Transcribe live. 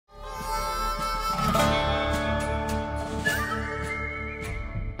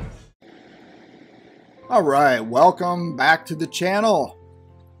All right, welcome back to the channel.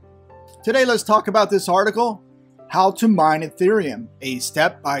 Today let's talk about this article, How to Mine Ethereum, a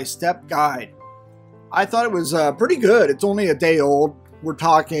step-by-step guide. I thought it was pretty good. It's only a day old. We're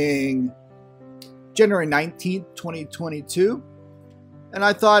talking January 19th, 2022. And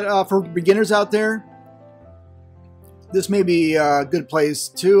I thought for beginners out there, this may be a good place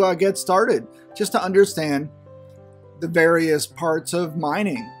to get started, just to understand the various parts of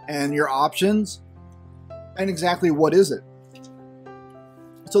mining and your options and exactly what is it.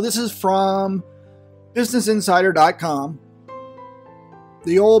 So this is from businessinsider.com,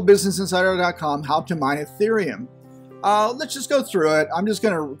 the old businessinsider.com, How to Mine Ethereum. Let's just go through it. I'm just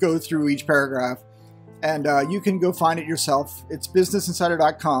going to go through each paragraph, and you can go find it yourself. It's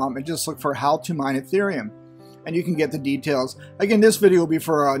businessinsider.com, and just look for How to Mine Ethereum, and you can get the details. Again, this video will be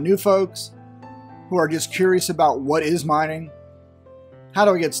for new folks who are just curious about what is mining, how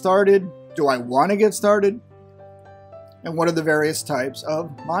do I get started, do I want to get started, and what are the various types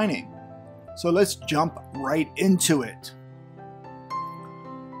of mining. So let's jump right into it.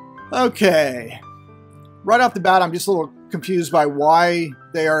 Okay, right off the bat, I'm just a little confused by why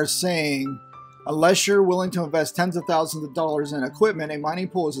they are saying, unless you're willing to invest tens of thousands of dollars in equipment, a mining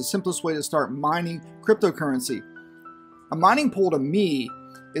pool is the simplest way to start mining cryptocurrency. A mining pool to me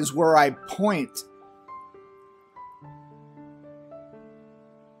is where I point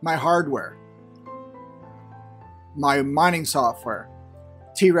my hardware, my mining software,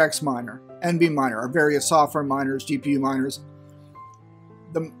 T-Rex miner, NB miner, our various software miners, GPU miners,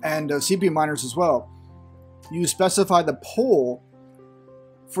 and CPU miners as well. You specify the pool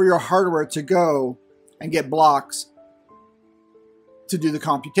for your hardware to go and get blocks to do the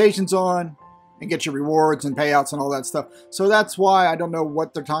computations on and get your rewards and payouts and all that stuff. So that's why I don't know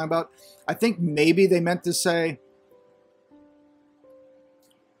what they're talking about. I think maybe they meant to say,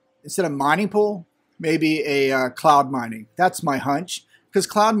 instead of mining pool, maybe a cloud mining. That's my hunch, because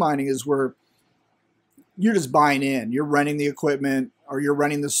cloud mining is where you're just buying in. You're renting the equipment or you're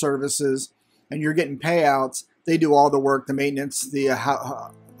renting the services and you're getting payouts. They do all the work, the maintenance, the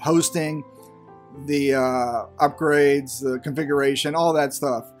hosting, the upgrades, the configuration, all that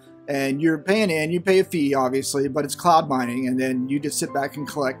stuff. And you're paying in, you pay a fee obviously, but it's cloud mining, and then you just sit back and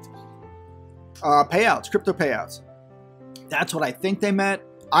collect payouts, crypto payouts. That's what I think they meant.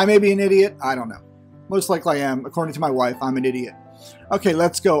 I may be an idiot. I don't know. Most likely I am. According to my wife, I'm an idiot. Okay,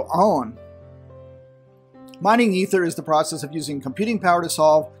 let's go on. Mining Ether is the process of using computing power to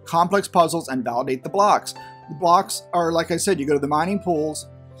solve complex puzzles and validate the blocks. The blocks are, like I said, you go to the mining pools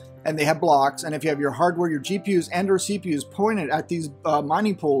and they have blocks. And if you have your hardware, your GPUs and or CPUs pointed at these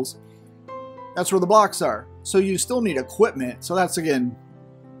mining pools, that's where the blocks are. So you still need equipment. So that's, again,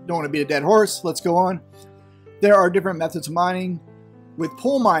 don't want to beat a dead horse. Let's go on. There are different methods of mining, with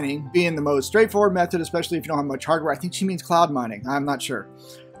pool mining being the most straightforward method, especially if you don't have much hardware. I think she means cloud mining. I'm not sure.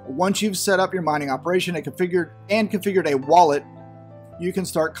 Once you've set up your mining operation and configured a wallet, you can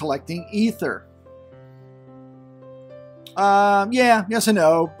start collecting Ether. Yeah, yes and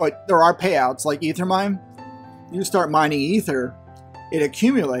no, but there are payouts like Ethermine. You start mining Ether, it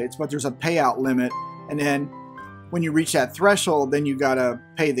accumulates, but there's a payout limit. And then when you reach that threshold, then you gotta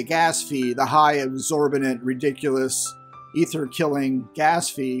pay the gas fee, the high, exorbitant, ridiculous Ether killing gas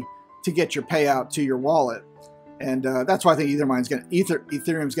fee to get your payout to your wallet. And that's why I think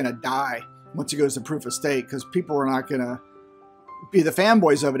Ethereum's gonna die once it goes to proof of stake, because people are not gonna be the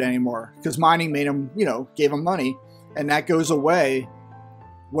fanboys of it anymore, because mining made them, gave them money, and that goes away.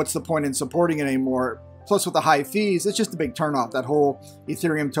 What's the point in supporting it anymore? Plus with the high fees, it's just a big turnoff. That whole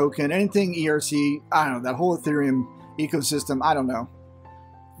Ethereum token, anything ERC, I don't know, that whole Ethereum ecosystem, I don't know.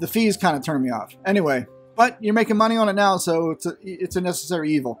 The fees kind of turn me off. Anyway, but you're making money on it now, so it's a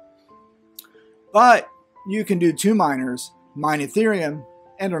necessary evil. But you can do two miners, mine Ethereum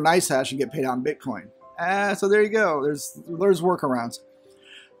and or NiceHash, and get paid out in Bitcoin. So there you go. There's workarounds.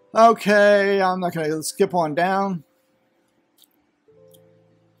 Okay, I'm not going to skip on down.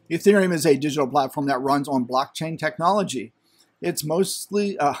 Ethereum is a digital platform that runs on blockchain technology. It's most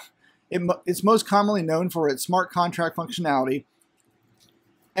commonly known for its smart contract functionality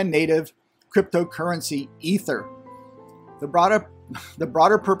and native cryptocurrency Ether. The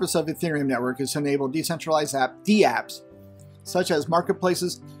broader purpose of Ethereum network is to enable decentralized DApps, such as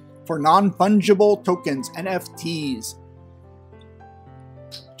marketplaces for non-fungible tokens, NFTs.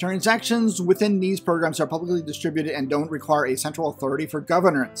 Transactions within these programs are publicly distributed and don't require a central authority for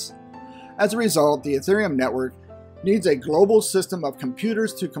governance. As a result, the Ethereum network needs a global system of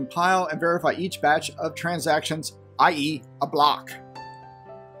computers to compile and verify each batch of transactions, i.e. a block.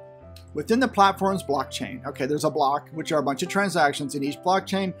 within the platform's blockchain. Okay, there's a block, which are a bunch of transactions in each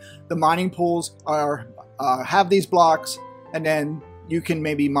blockchain. The mining pools have these blocks, and then you can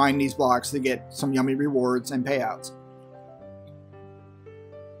maybe mine these blocks to get some yummy rewards and payouts.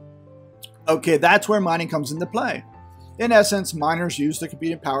 Okay, that's where mining comes into play. In essence, miners use the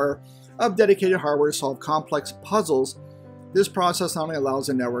computing power of dedicated hardware to solve complex puzzles. This process not only allows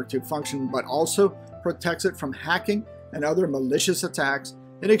the network to function, but also protects it from hacking and other malicious attacks.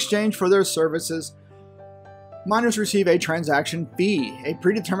 In exchange for their services, miners receive a transaction fee, a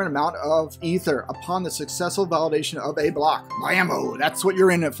predetermined amount of ether, upon the successful validation of a block. Blammo! That's what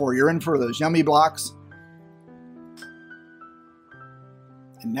you're in it for. You're in for those yummy blocks.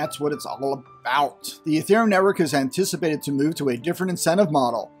 And that's what it's all about. The Ethereum network is anticipated to move to a different incentive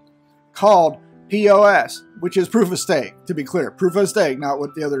model called POS, which is proof of stake, to be clear. Proof of stake, not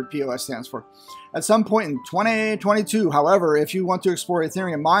what the other POS stands for. At some point in 2022, however, if you want to explore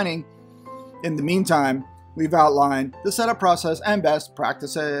Ethereum mining, in the meantime, we've outlined the setup process and best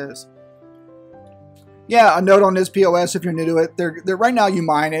practices. Yeah, a note on this POS if you're new to it. They're right now you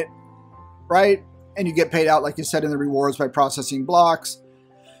mine it, right? And you get paid out, like you said, in the rewards by processing blocks.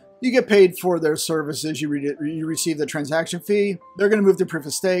 You get paid for their services. You receive the transaction fee. They're going to move to proof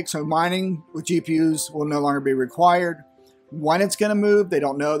of stake, so mining with GPUs will no longer be required. When it's going to move, they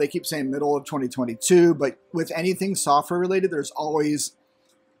don't know. They keep saying middle of 2022, but with anything software related, there's always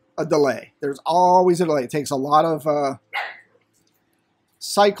a delay. There's always a delay. It takes a lot of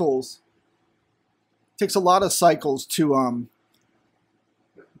cycles. It takes a lot of cycles to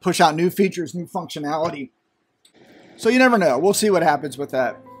push out new features, new functionality. So you never know. We'll see what happens with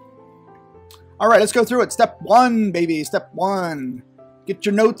that. All right, let's go through it. Step 1, baby. Step 1. Get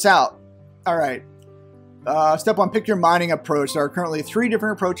your notes out. All right. Step 1, pick your mining approach. There are currently 3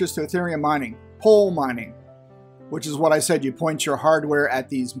 different approaches to Ethereum mining. Pool mining, which is what I said. You point your hardware at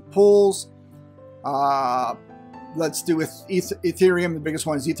these pools. Let's do with Ethereum. The biggest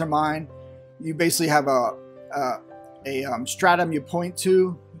one is Ethermine. You basically have a stratum you point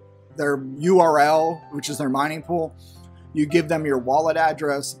to, their URL, which is their mining pool. You give them your wallet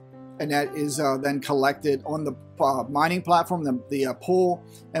address, and that is then collected on the mining platform, the pool.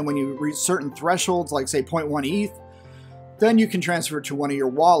 And when you reach certain thresholds, like say 0.1 ETH, then you can transfer it to one of your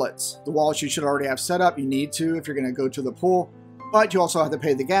wallets. The wallets you should already have set up. You need to if you're going to go to the pool. But you also have to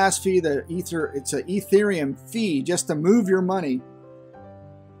pay the gas fee, it's an Ethereum fee just to move your money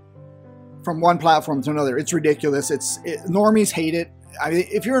from one platform to another. It's ridiculous. Normies hate it. I mean,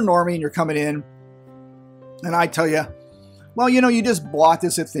 if you're a normie and you're coming in, and I tell you, well, you know, you just bought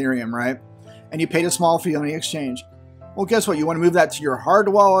this Ethereum, right? And you paid a small fee on the exchange. Well, guess what? You want to move that to your hard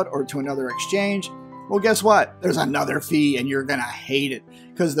wallet or to another exchange? Well, guess what? There's another fee, and you're going to hate it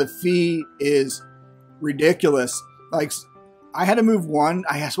because the fee is ridiculous. Like, I had to move one.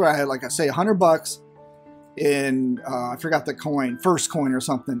 I swear I had, like I say, $100 in, I forgot the coin, First Coin or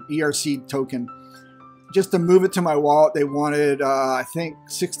something, ERC token. Just to move it to my wallet, they wanted, I think,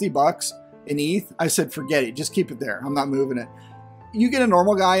 $60 in ETH. I said, forget it. Just keep it there. I'm not moving it. You get a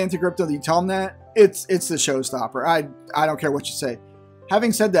normal guy into crypto, you tell him that, it's the showstopper. I don't care what you say.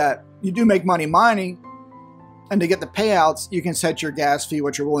 Having said that, you do make money mining, and to get the payouts, you can set your gas fee,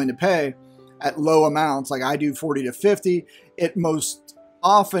 what you're willing to pay, at low amounts. Like I do 40 to 50. It most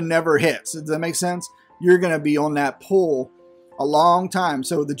often never hits. Does that make sense? You're going to be on that pool a long time.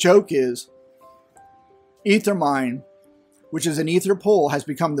 So the joke is, Ethermine, which is an Ether pool, has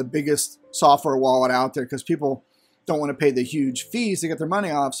become the biggest software wallet out there because people don't want to pay the huge fees to get their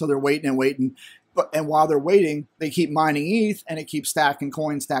money off, so they're waiting and waiting. And while they're waiting, they keep mining ETH, and it keeps stacking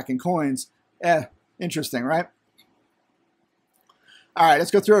coins, stacking coins. Interesting, right? All right,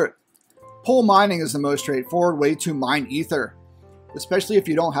 let's go through it. Pool mining is the most straightforward way to mine Ether, especially if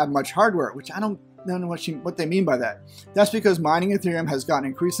you don't have much hardware, which I don't know what they mean by that. That's because mining Ethereum has gotten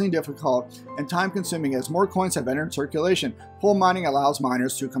increasingly difficult and time-consuming as more coins have entered circulation. Pool mining allows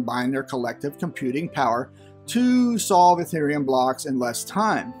miners to combine their collective computing power to solve Ethereum blocks in less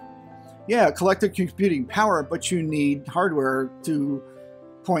time. Yeah, collective computing power, but you need hardware to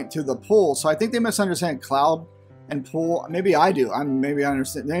point to the pool. So I think they misunderstand cloud and pool. Maybe I do. Maybe I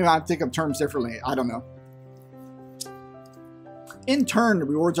understand. Maybe I think of terms differently. I don't know. In turn, the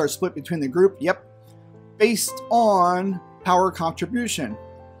rewards are split between the group. Yep. Based on power contribution,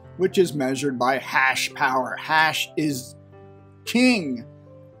 which is measured by hash power. Hash is king.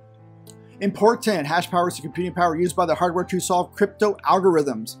 Important. Hash power is the computing power used by the hardware to solve crypto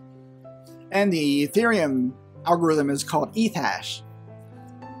algorithms. And the Ethereum algorithm is called ETH-hash.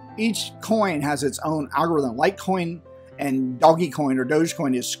 Each coin has its own algorithm. Litecoin and Dogecoin or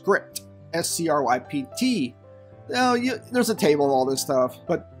Dogecoin is script. S-C-R-Y-P-T. There's a table of all this stuff,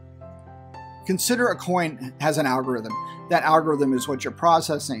 but Consider a coin has an algorithm. That algorithm is what you're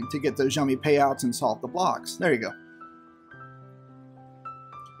processing to get those yummy payouts and solve the blocks. There you go.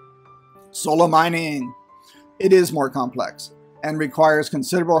 Solo mining. It is more complex and requires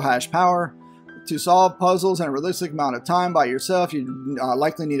considerable hash power. To solve puzzles in a realistic amount of time by yourself, you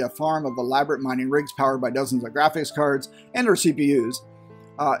likely need a farm of elaborate mining rigs powered by dozens of graphics cards and or CPUs.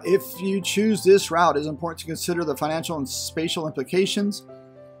 If you choose this route, it is important to consider the financial and spatial implications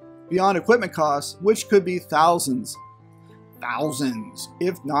beyond equipment costs, which could be thousands,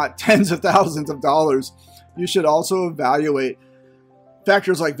 if not tens of thousands of dollars. You should also evaluate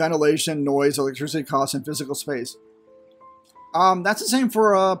factors like ventilation, noise, electricity costs, and physical space. That's the same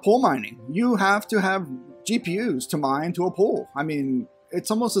for pool mining. You have to have GPUs to mine to a pool. I mean, it's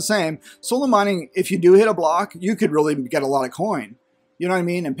almost the same. Solo mining, if you do hit a block, you could really get a lot of coin. You know what I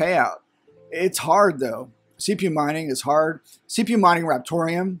mean? And payout. It's hard though. CPU mining is hard. CPU mining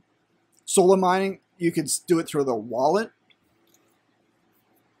Raptorium. Solo mining, you could do it through the wallet,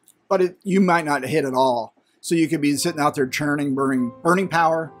 but you might not hit at all. So you could be sitting out there churning, burning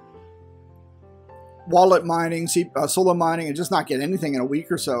power. Wallet mining, solo mining, and just not get anything in a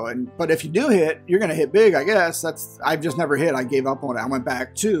week or so. But if you do hit, you're going to hit big, I guess. I've just never hit. I gave up on it. I went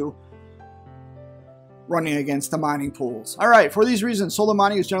back to running against the mining pools. All right, for these reasons, solo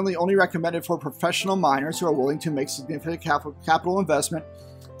mining is generally only recommended for professional miners who are willing to make significant capital investment.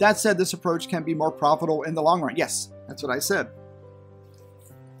 That said, this approach can be more profitable in the long run. Yes, that's what I said.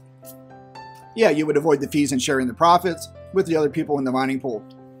 Yeah, you would avoid the fees and sharing the profits with the other people in the mining pool.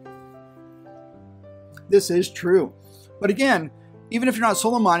 This is true. But again, even if you're not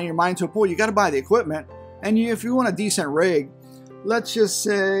solo mining, you're mining to a pool, you got to buy the equipment. And if you want a decent rig, let's just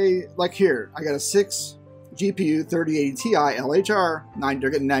say, like here, I got a 6 GPU 3080 Ti LHR.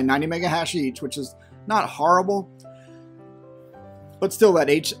 They're getting 90 mega hash each, which is not horrible. But still, that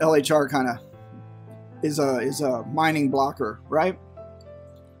LHR kind of is a mining blocker, right?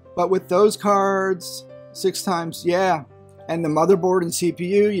 But with those cards, 6 times, yeah. And the motherboard and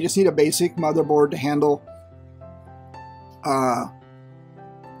CPU, you just need a basic motherboard to handle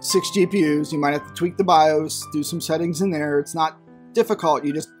 6 GPUs. You might have to tweak the BIOS, do some settings in there. It's not difficult.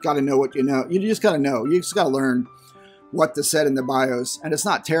 You just got to know what you know. You just got to know. You just got to learn what to set in the BIOS. And it's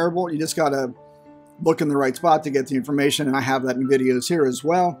not terrible. You just got to look in the right spot to get the information, and I have that in videos here as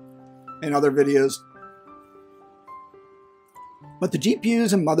well, and other videos. But the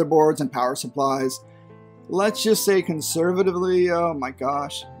GPUs and motherboards and power supplies, let's just say conservatively, oh my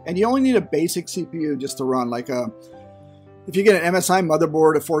gosh, and you only need a basic CPU just to run, like if you get an MSI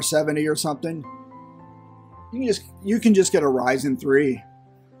motherboard of 470 or something, you can just get a Ryzen 3,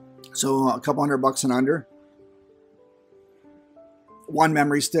 so a couple $100 and under, 1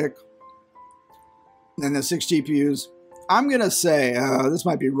 memory stick, and the 6 GPUs. I'm going to say, this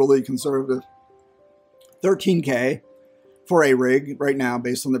might be really conservative, $13K for a rig right now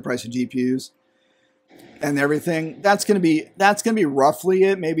based on the price of GPUs and everything. That's going to be roughly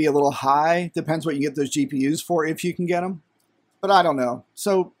it, maybe a little high. Depends what you get those GPUs for, if you can get them. But I don't know.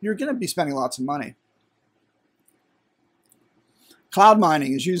 So you're going to be spending lots of money. Cloud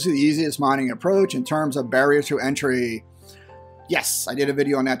mining is usually the easiest mining approach in terms of barriers to entry. Yes, I did a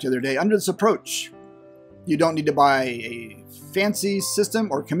video on that the other day. Under this approach, you don't need to buy a fancy system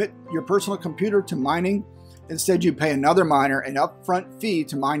or commit your personal computer to mining. Instead, you pay another miner an upfront fee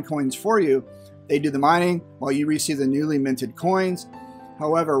to mine coins for you. They do the mining while you receive the newly minted coins.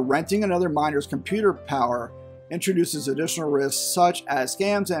 However, renting another miner's computer power introduces additional risks such as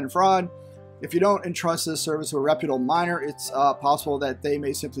scams and fraud. If you don't entrust this service to a reputable miner, it's possible that they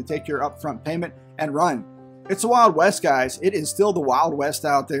may simply take your upfront payment and run. It's the Wild West, guys. It is still the Wild West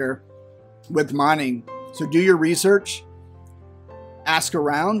out there with mining. So do your research, ask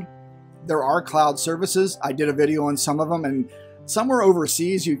around. There are cloud services. I did a video on some of them, and some are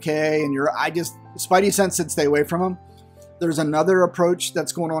overseas, UK and Europe. Spidey Sense said stay away from them. There's another approach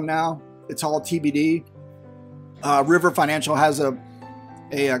that's going on now. It's all TBD. River Financial has a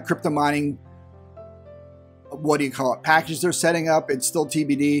crypto mining, what do you call it, package they're setting up. It's still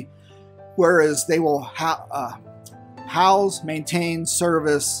TBD. Whereas they will house, maintain,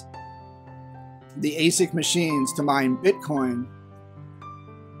 service the ASIC machines to mine Bitcoin.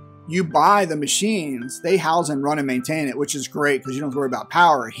 You buy the machines, they house and run and maintain it, which is great because you don't have to worry about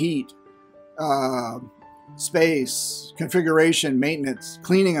power, heat, space, configuration, maintenance,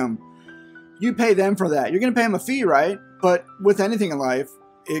 cleaning them. You pay them for that. You're going to pay them a fee, right? But with anything in life,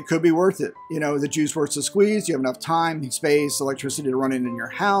 it could be worth it. You know, the juice worth the squeeze. You have enough time, space, electricity to run it in your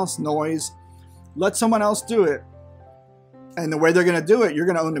house, noise. Let someone else do it. And the way they're going to do it, you're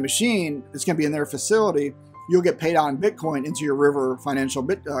going to own the machine. It's going to be in their facility. You'll get paid out in Bitcoin into your River Financial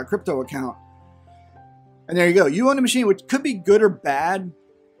crypto account. And there you go. You own a machine, which could be good or bad.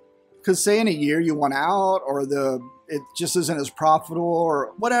 Because say in a year you want out, or it just isn't as profitable,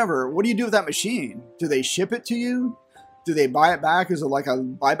 or whatever. What do you do with that machine? Do they ship it to you? Do they buy it back? Is it like a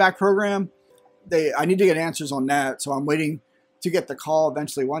buyback program? I need to get answers on that. So I'm waiting to get the call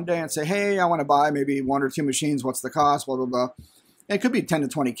eventually one day and say, hey, I want to buy maybe 1 or 2 machines. What's the cost? Blah, blah, blah. And it could be 10 to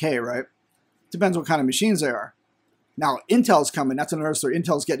 20K, right? Depends what kind of machines they are. Now, Intel's coming. That's another story.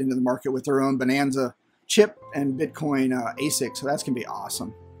 Intel's getting into the market with their own Bonanza chip and Bitcoin ASIC. So that's going to be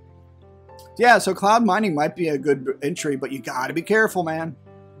awesome. Yeah, so cloud mining might be a good entry, but you got to be careful, man.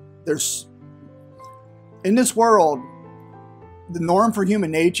 In this world, the norm for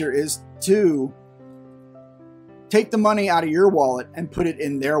human nature is to take the money out of your wallet and put it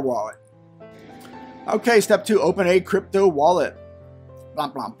in their wallet. Okay, step 2, open a crypto wallet. Blah,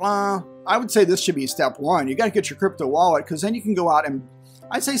 blah, blah. I would say this should be step 1. You got to get your crypto wallet, because then you can go out and,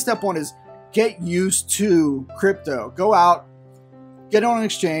 I'd say step 1 is get used to crypto. Go out, get on an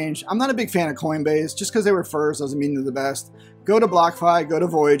exchange. I'm not a big fan of Coinbase. Just because they were first doesn't mean they're the best. Go to BlockFi, go to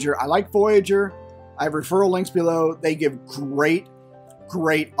Voyager. I like Voyager. I have referral links below. They give great,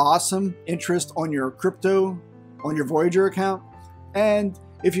 awesome interest on your crypto, on your Voyager account. And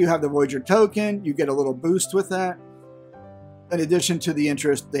if you have the Voyager token, you get a little boost with that. In addition to the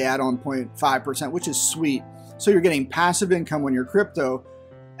interest, they add on 0.5%, which is sweet. So you're getting passive income on your crypto,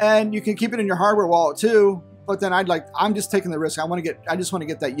 and you can keep it in your hardware wallet too. But then I'm just taking the risk. I just want to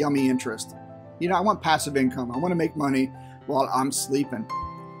get that yummy interest. You know, I want passive income. I want to make money while I'm sleeping.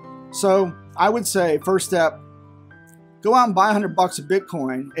 So I would say first step, go out and buy $100 of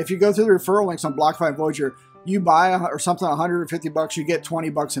Bitcoin. If you go through the referral links on BlockFi and Voyager, you buy or something $150, you get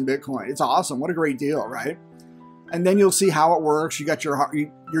 $20 in Bitcoin. It's awesome. What a great deal, right? And then you'll see how it works. You're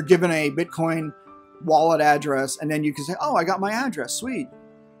given a Bitcoin wallet address, and then you can say, oh, I got my address. Sweet.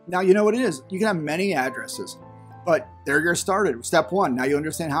 Now you know what it is. You can have many addresses, but there you're started. Step 1. Now you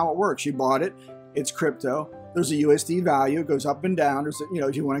understand how it works. You bought it. It's crypto. There's a USD value. It goes up and down. There's,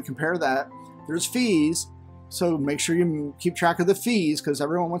 if you want to compare that, there's fees. So make sure you keep track of the fees, because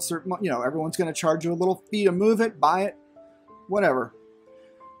everyone wants their, everyone's going to charge you a little fee to move it, buy it, whatever.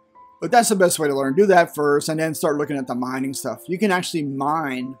 But that's the best way to learn. Do that first, and then start looking at the mining stuff. You can actually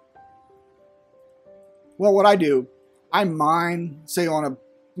mine. Well, what I do, I mine, say, on a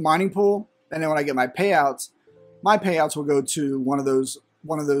mining pool, and then when I get my payouts will go to one of those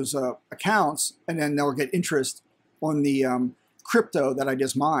accounts, and then they'll get interest on the crypto that I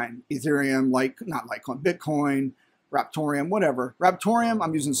just mined. Ethereum, not Litecoin, Bitcoin, Raptorium, whatever. Raptorium,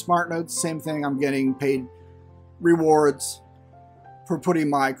 I'm using smart notes, same thing. I'm getting paid rewards for putting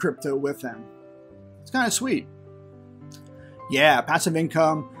my crypto with them. It's kind of sweet. Yeah, passive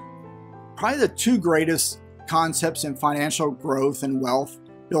income. Probably the 2 greatest concepts in financial growth and wealth,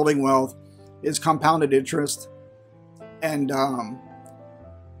 building wealth, is compounded interest and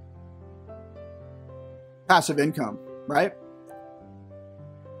passive income, right?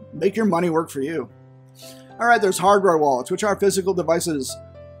 Make your money work for you. All right, there's hardware wallets, which are physical devices,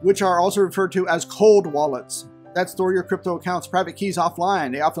 which are also referred to as cold wallets, that store your crypto accounts, private keys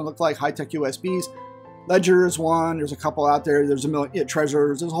offline. They often look like high-tech USBs. Ledger is one. There's a couple out there. There's a million,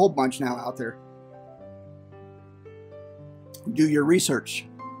 Trezors. There's a whole bunch now out there. Do your research.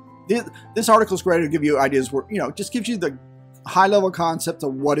 This article is great to give you ideas where, just gives you the high-level concept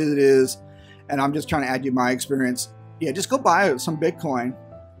of what it is. And I'm just trying to add you my experience. Yeah, just go buy some Bitcoin.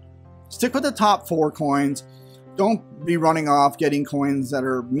 Stick with the top 4 coins. Don't be running off getting coins that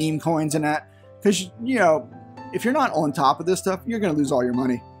are meme coins and that. Because, if you're not on top of this stuff, you're going to lose all your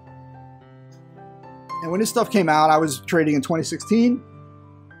money. And when this stuff came out, I was trading in 2016.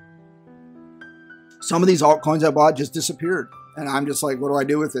 Some of these altcoins I bought just disappeared. And I'm just like, what do I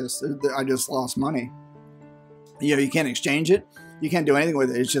do with this? I just lost money. You can't exchange it. You can't do anything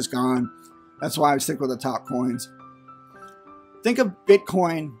with it. It's just gone. That's why I stick with the top coins. Think of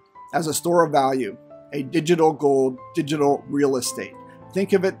Bitcoin as a store of value, a digital gold, digital real estate.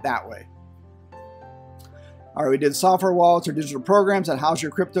 Think of it that way. All right, we did software wallets or digital programs that house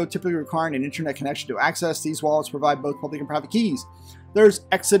your crypto, typically requiring an internet connection to access. These wallets provide both public and private keys. There's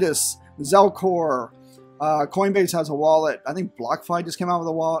Exodus, Zelcore, Coinbase has a wallet. I think BlockFi just came out with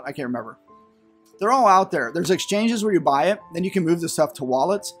a wallet. I can't remember. They're all out there. There's exchanges where you buy it, then you can move the stuff to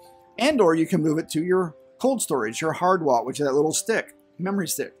wallets, or you can move it to your cold storage, your hard wallet, which is that little stick, memory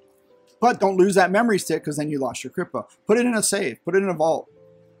stick. But don't lose that memory stick, because then you lost your crypto. Put it in a safe. Put it in a vault.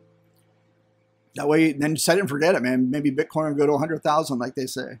 That way, then set it and forget it, man. Maybe Bitcoin will go to 100,000, like they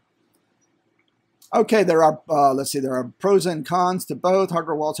say. Okay, there are pros and cons to both.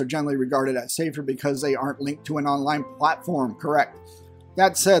 Hardware wallets are generally regarded as safer because they aren't linked to an online platform. Correct.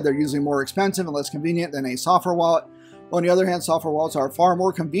 That said, they're usually more expensive and less convenient than a software wallet. Well, on the other hand, software wallets are far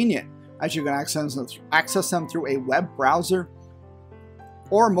more convenient, as you can access them through a web browser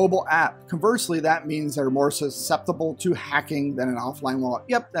or mobile app. Conversely, that means they're more susceptible to hacking than an offline wallet.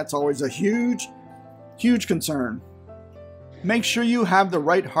 Yep, that's always a huge concern. Make sure you have the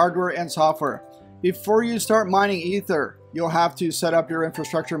right hardware and software. Before you start mining Ether, you'll have to set up your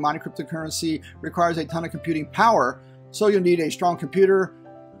infrastructure. Mining cryptocurrency requires a ton of computing power, so you'll need a strong computer.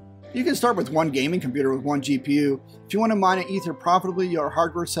 You can start with one gaming computer with one GPU. If you want to mine an Ether profitably, your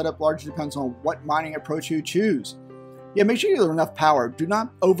hardware setup largely depends on what mining approach you choose. Yeah, make sure you have enough power. Do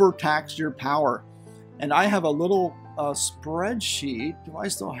not overtax your power. And I have a little spreadsheet. Do I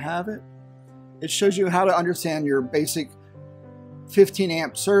still have it? It shows you how to understand your basic 15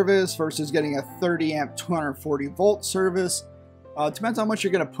 amp service versus getting a 30 amp 240 volt service. It depends on how much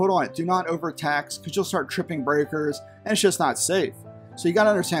you're going to put on it. Do not overtax because you'll start tripping breakers and it's just not safe. So you got to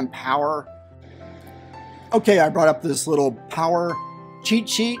understand power. Okay, I brought up this little power cheat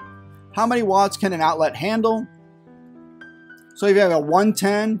sheet. How many watts can an outlet handle? So if you have a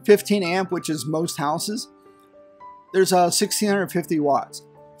 110 15 amp, which is most houses, there's 1650 watts.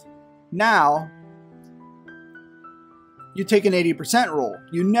 Now you take an 80% rule.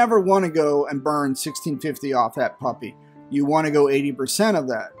 You never want to go and burn 1650 off that puppy. You want to go 80% of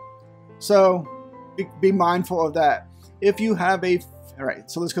that. So be mindful of that. If you have a, all right,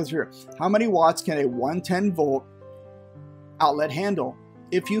 so let's go through here. How many watts can a 110 volt outlet handle?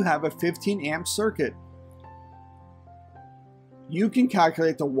 If you have a 15 amp circuit, you can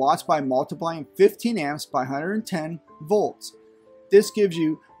calculate the watts by multiplying 15 amps by 110 volts. This gives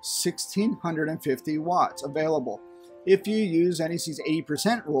you 1650 watts available. If you use NEC's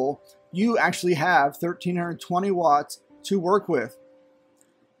 80% rule, you actually have 1320 watts to work with.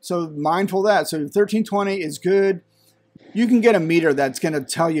 So mindful of that. So 1320 is good. You can get a meter that's going to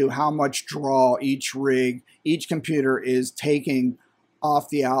tell you how much draw each rig, each computer is taking off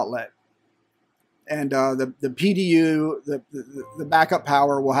the outlet. And the PDU, the backup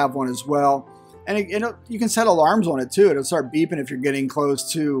power will have one as well. And you can set alarms on it too. It'll start beeping if you're getting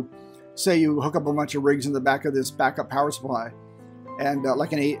close to, say you hook up a bunch of rigs in the back of this backup power supply. And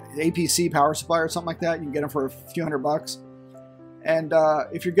like an APC power supply or something like that, you can get them for a few $100. And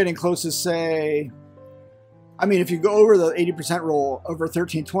if you're getting close to, say, I mean, if you go over the 80% rule over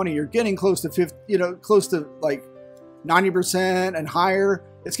 1320, you're getting close to 50, close to like 90% and higher.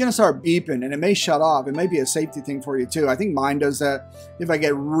 It's going to start beeping and it may shut off. It may be a safety thing for you too. I think mine does that. If I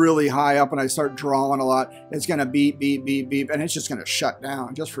get really high up and I start drawing a lot, it's going to beep, beep, beep, beep, and it's just going to shut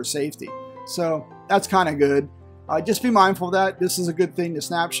down just for safety. So that's kind of good. Just be mindful of that. This is a good thing to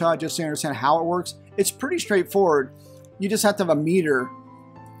snapshot just so you understand how it works. It's pretty straightforward. You just have to have a meter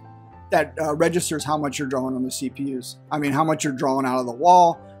that registers how much you're drawing on the CPUs. I mean, how much you're drawing out of the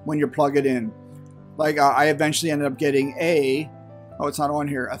wall when you plug it in. Like I eventually ended up getting oh, it's not on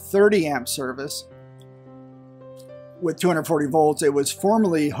here, a 30 amp service with 240 volts. It was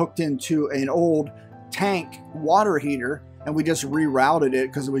formerly hooked into an old tank water heater, and we just rerouted it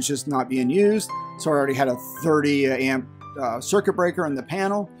because it was just not being used. So I already had a 30 amp circuit breaker in the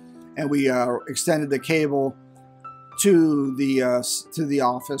panel, and we extended the cable to the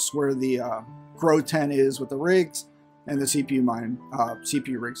office where the Grow 10 is with the rigs and the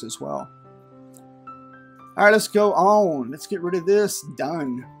CPU rigs as well. All right, let's go on. Let's get rid of this.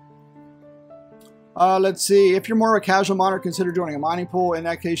 Done. Let's see. If you're more of a casual miner, consider joining a mining pool. In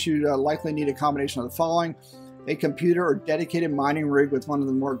that case, you likely need a combination of the following: a computer or dedicated mining rig with one of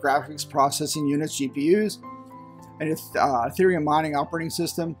the more graphics processing units, GPUs, and Ethereum mining operating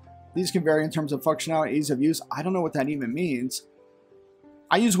system. These can vary in terms of functionality, ease of use. I don't know what that even means.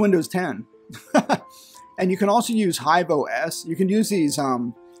 I use Windows 10. And you can also use Hive OS. You can use these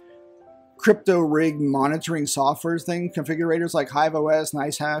crypto rig monitoring software configurators like Hive OS,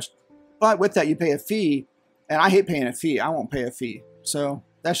 NiceHash. But with that, you pay a fee. And I hate paying a fee. I won't pay a fee. So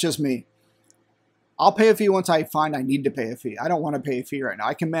that's just me. I'll pay a fee once I find I need to pay a fee. I don't want to pay a fee right now.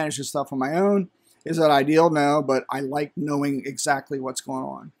 I can manage this stuff on my own. Is that ideal? No, but I like knowing exactly what's going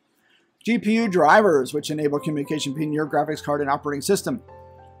on. GPU drivers, which enable communication between your graphics card and operating system.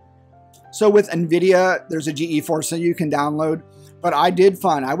 So with NVIDIA, there's a GeForce that you can download. But I did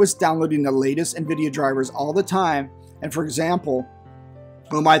find I was downloading the latest NVIDIA drivers all the time. And for example,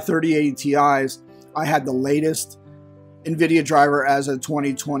 on my 3080 Ti's, I had the latest NVIDIA driver as of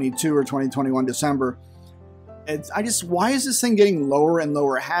 2022 or 2021 December. And why is this thing getting lower and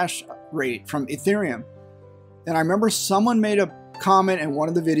lower hash rate from Ethereum? And I remember someone made a comment in one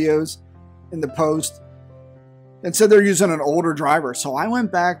of the videos in the post and said they're using an older driver. So I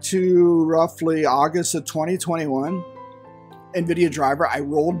went back to roughly August of 2021 NVIDIA driver. I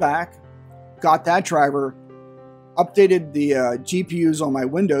rolled back, got that driver, updated the GPUs on my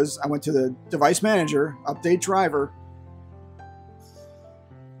Windows. I went to the device manager, update driver,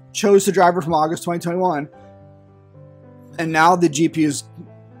 chose the driver from August 2021, and now the GPUs,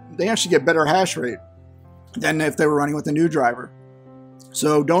 they actually get better hash rate than if they were running with the new driver.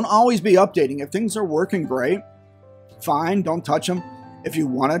 So don't always be updating. If things are working great, fine, don't touch them. If you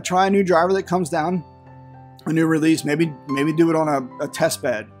want to try a new driver that comes down, a new release, maybe do it on a test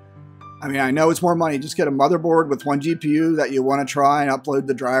bed. I mean, I know it's more money. Just get a motherboard with one GPU that you want to try and upload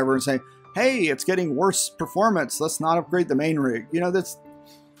the driver and say, hey, it's getting worse performance. Let's not upgrade the main rig. You know,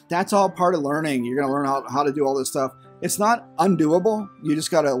 that's all part of learning. You're going to learn how to do all this stuff. It's not undoable. You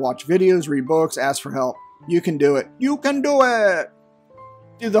just got to watch videos, read books, ask for help. You can do it. You can do it.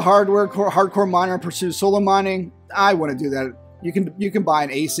 Do the hardcore miner and pursue solo mining. I want to do that. You can buy an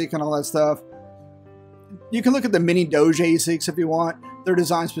ASIC and all that stuff. You can look at the mini Doge ASICs if you want. They're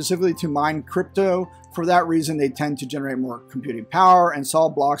designed specifically to mine crypto. For that reason, they tend to generate more computing power and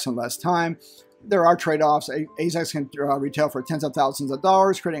solve blocks in less time. There are trade-offs. ASICs can retail for tens of thousands of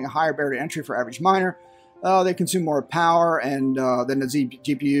dollars, creating a higher barrier to entry for average miner. They consume more power than the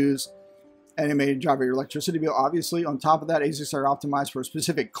GPUs, and it may drive your electricity bill, obviously. On top of that, ASICs are optimized for a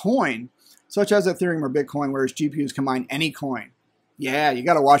specific coin, such as Ethereum or Bitcoin, whereas GPUs can mine any coin. Yeah, you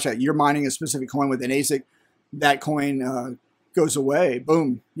got to watch that. You're mining a specific coin with an ASIC. That coin goes away.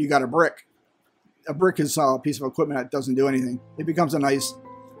 Boom, you got a brick. A brick is a piece of equipment that doesn't do anything. It becomes a nice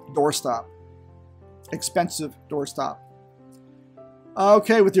doorstop. Expensive doorstop.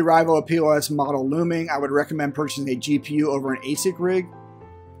 Okay, with the arrival of POS model looming, I would recommend purchasing a GPU over an ASIC rig.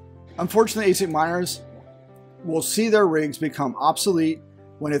 Unfortunately, ASIC miners will see their rigs become obsolete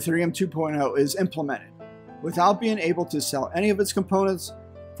when Ethereum 2.0 is implemented. Without being able to sell any of its components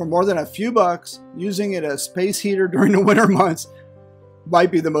for more than a few bucks, using it as space heater during the winter months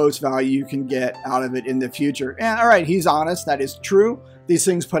might be the most value you can get out of it in the future. And all right, he's honest, that is true. These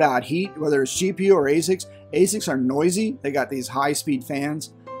things put out heat, whether it's GPU or ASICs. ASICs are noisy. They got these high-speed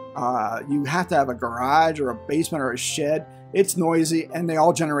fans. You have to have a garage or a basement or a shed. It's noisy, and they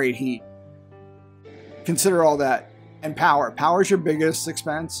all generate heat. Consider all that. And power. Power is your biggest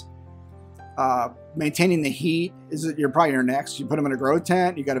expense. Maintaining the heat is probably your next. You put them in a grow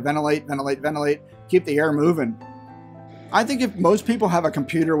tent. You got to ventilate, keep the air moving. I think if most people have a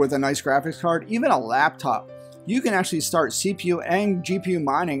computer with a nice graphics card, even a laptop, you can actually start CPU and GPU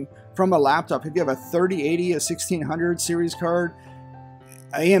mining from a laptop. If you have a 3080, a 1600 series card,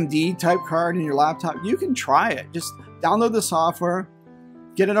 AMD type card in your laptop, you can try it. Just download the software,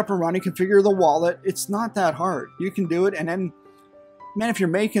 get it up and running, configure the wallet. It's not that hard. You can do it, and then, man, if you're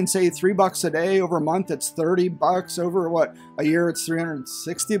making, say, $3 a day over a month, it's $30. Over what, a year, it's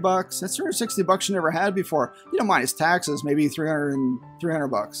 $360. That's $360 you never had before. You don't minus taxes, maybe $300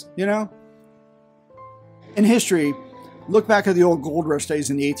 bucks. You know. In history, look back at the old gold rush days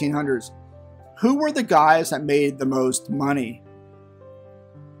in the 1800s. Who were the guys that made the most money?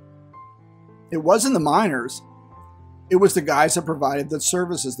 It wasn't the miners. It was the guys that provided the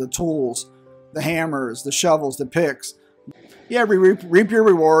services, the tools, the hammers, the shovels, the picks. Yeah, reap your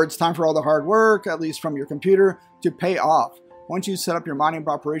rewards. Time for all the hard work, at least from your computer, to pay off. Once you set up your mining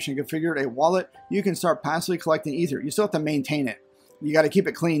operation and configured a wallet, you can start passively collecting Ether. You still have to maintain it. You got to keep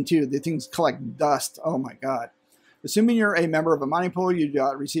it clean too. The things collect dust. Oh my God. Assuming you're a member of a mining pool, you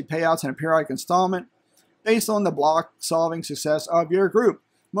receive payouts in a periodic installment based on the block solving success of your group.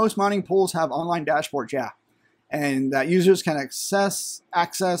 Most mining pools have online dashboards, yeah, and that users can access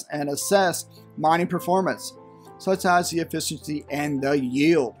and assess mining performance, such as the efficiency and the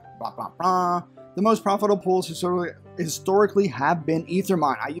yield. Blah, blah, blah. The most profitable pools historically have been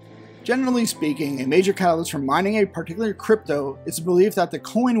Ethermine. Generally speaking, a major catalyst for mining a particular crypto is the belief that the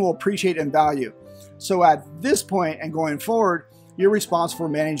coin will appreciate in value. So at this point and going forward, you're responsible for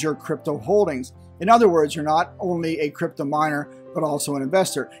managing your crypto holdings. In other words, you're not only a crypto miner, but also an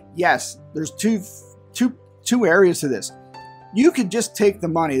investor. Yes, there's two areas to this. You could just take the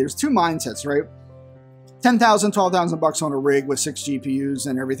money. There's two mindsets, right? $10,000, $12,000 on a rig with 6 GPUs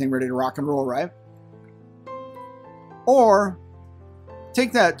and everything ready to rock and roll, right? Or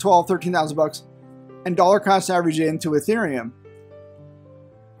take that $12,000, $13,000 and dollar cost average it into Ethereum.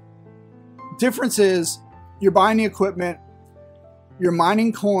 Difference is you're buying the equipment, you're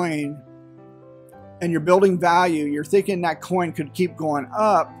mining coin, and you're building value. You're thinking that coin could keep going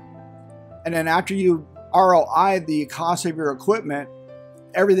up, and then after you ROI the cost of your equipment,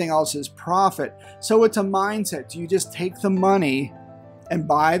 everything else is profit. So it's a mindset. Do you just take the money and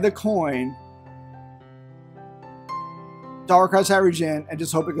buy the coin, dollar cost average in, and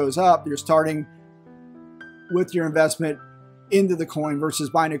just hope it goes up? You're starting with your investment into the coin versus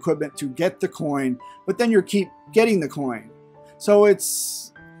buying equipment to get the coin, but then you keep getting the coin. So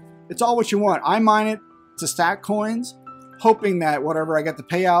it's all what you want. I mine it to stack coins, hoping that whatever I get the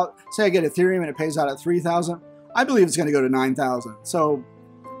payout, say I get Ethereum and it pays out at 3,000, I believe it's going to go to 9,000. So,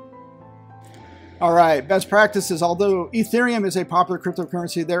 all right, best practices. Although Ethereum is a popular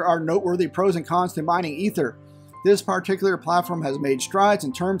cryptocurrency, there are noteworthy pros and cons to mining Ether. This particular platform has made strides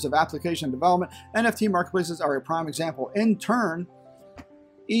in terms of application development. NFT marketplaces are a prime example. In turn,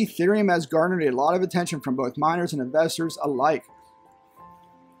 Ethereum has garnered a lot of attention from both miners and investors alike.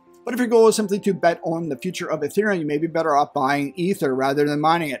 But if your goal is simply to bet on the future of Ethereum, you may be better off buying Ether rather than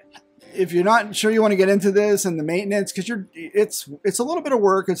mining it. If you're not sure you want to get into this and the maintenance, because it's a little bit of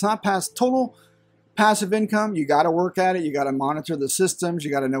work. It's not total passive income. You got to work at it. You got to monitor the systems.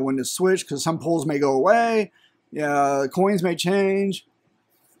 You got to know when to switch because some pools may go away. Yeah, coins may change,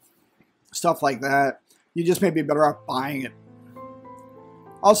 stuff like that. You just may be better off buying it.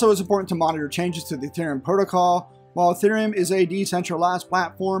 Also, it's important to monitor changes to the Ethereum protocol. While Ethereum is a decentralized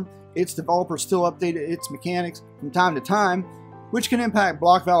platform, its developers still update its mechanics from time to time, which can impact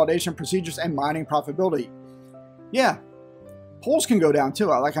block validation procedures and mining profitability. Yeah, pools can go down too,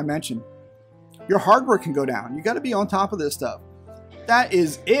 like I mentioned. Your hardware can go down. You got to be on top of this stuff. That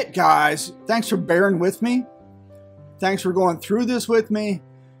is it, guys. Thanks for bearing with me. Thanks for going through this with me.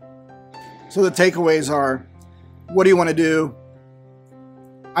 So the takeaways are, what do you want to do?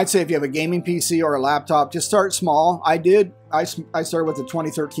 I'd say if you have a gaming PC or a laptop, just start small. I did. I started with a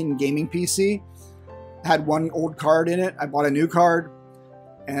 2013 gaming PC. Had one old card in it. I bought a new card.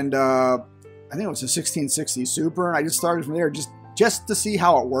 And I think it was a 1660 Super. And I just started from there just to see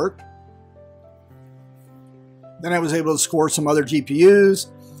how it worked. Then I was able to score some other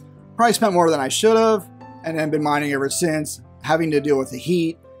GPUs. Probably spent more than I should have. And then been mining ever since, having to deal with the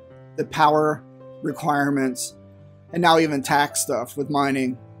heat, the power requirements, and now even tax stuff with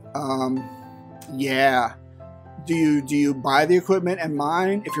mining. Yeah. Do you buy the equipment and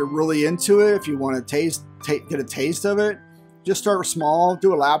mine? If you're really into it, if you want to get a taste of it, just start small,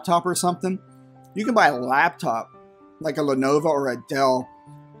 do a laptop or something. You can buy a laptop, like a Lenovo or a Dell,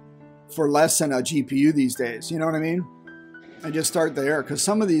 for less than a GPU these days. You know what I mean? And just start there, because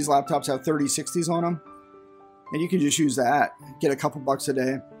some of these laptops have 3060s on them. And you can just use that, get a couple bucks a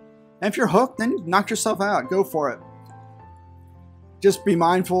day. And if you're hooked, then knock yourself out. Go for it. Just be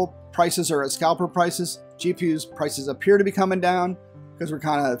mindful. Prices are at scalper prices. GPUs prices appear to be coming down because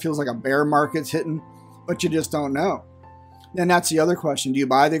it feels like a bear market's hitting, but you just don't know. And that's the other question. Do you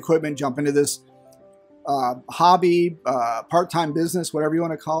buy the equipment, jump into this hobby, part-time business, whatever you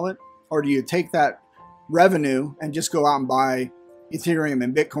want to call it? Or do you take that revenue and just go out and buy Ethereum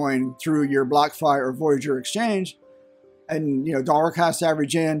and Bitcoin through your BlockFi or Voyager exchange, and dollar cost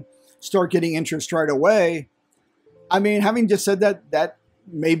average in, start getting interest right away? I mean, having just said that,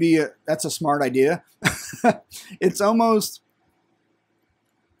 that's a smart idea. It's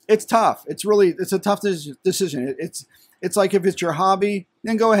tough. It's a tough decision. It's like, if it's your hobby,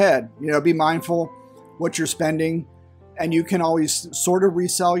 then go ahead. Be mindful what you're spending, and you can always sort of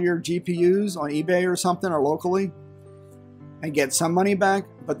resell your GPUs on eBay or something, or locally, and get some money back.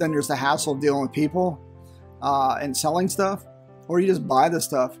 But then there's the hassle of dealing with people and selling stuff. Or you just buy the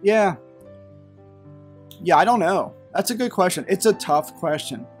stuff. Yeah, I don't know. That's a good question. It's a tough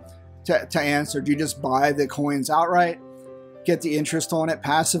question to answer. Do you just buy the coins outright, get the interest on it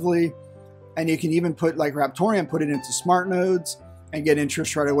passively, and you can even put, like Raptorium, put it into smart nodes and get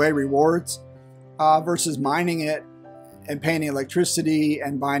interest right away, rewards, versus mining it and paying the electricity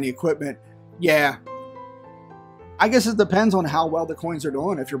and buying the equipment? Yeah. I guess it depends on how well the coins are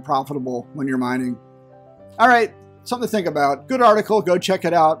doing, if you're profitable when you're mining. All right, something to think about. Good article. Go check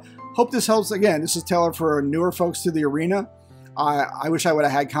it out. Hope this helps. Again, this is tailored for newer folks to the arena. I wish I would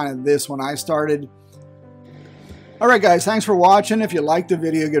have had kind of this when I started. All right, guys, thanks for watching. If you liked the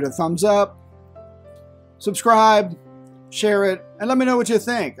video, give it a thumbs up. Subscribe, share it, and let me know what you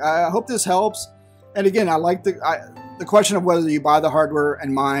think. I hope this helps. And again, I like the question of whether you buy the hardware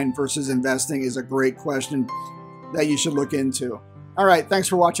and mine versus investing is a great question that you should look into. All right, thanks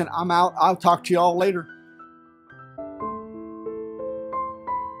for watching. I'm out. I'll talk to you all later.